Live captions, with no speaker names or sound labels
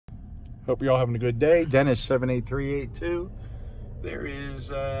Hope you're all having a good day. Dennis 78382. There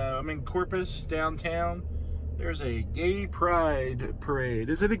is, I'm in Corpus, downtown. There's a gay pride parade.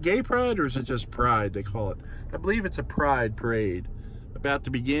 Is it a gay pride or is it just pride they call it? I believe it's a pride parade. About to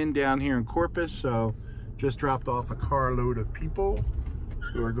begin down here in Corpus, so just dropped off a carload of people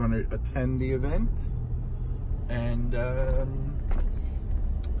who are going to attend the event. And,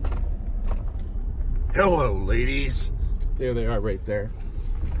 hello, ladies. There they are right there.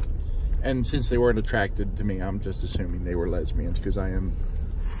 And since they weren't attracted to me, I'm just assuming they were lesbians because I am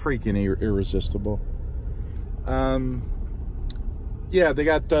freaking irresistible. Yeah, they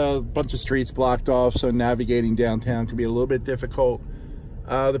got a bunch of streets blocked off, so navigating downtown can be a little bit difficult.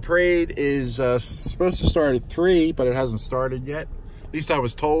 The parade is supposed to start at 3, but it hasn't started yet. At least I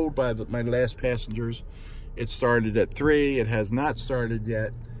was told by my last passengers it started at 3. It has not started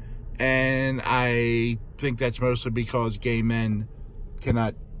yet. And I think that's mostly because gay men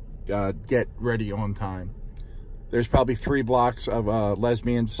cannot get ready on time. There's probably 3 blocks of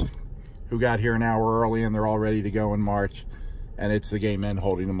lesbians who got here an hour early and they're all ready to go in March. And it's the gay men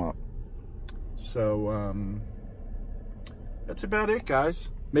holding them up. So, that's about it, guys.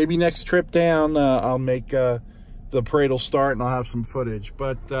 Maybe next trip down, I'll make the parade will start and I'll have some footage.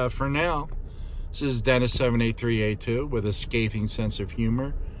 But for now, this is Dennis 78382 with a scathing sense of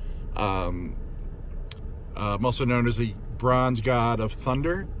humor. I'm also known as the bronze god of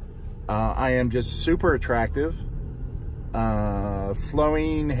thunder. I am just super attractive.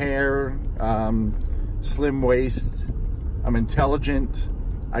 Flowing hair, slim waist. I'm intelligent.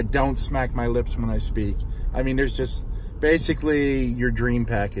 I don't smack my lips when I speak. I mean, there's just basically your dream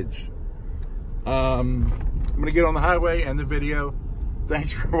package. I'm gonna get on the highway and the video.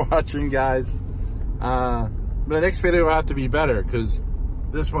 Thanks for watching, guys. But the next video will have to be better because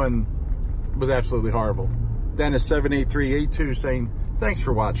this one was absolutely horrible. Dennis 78382 saying, thanks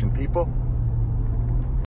for watching, people.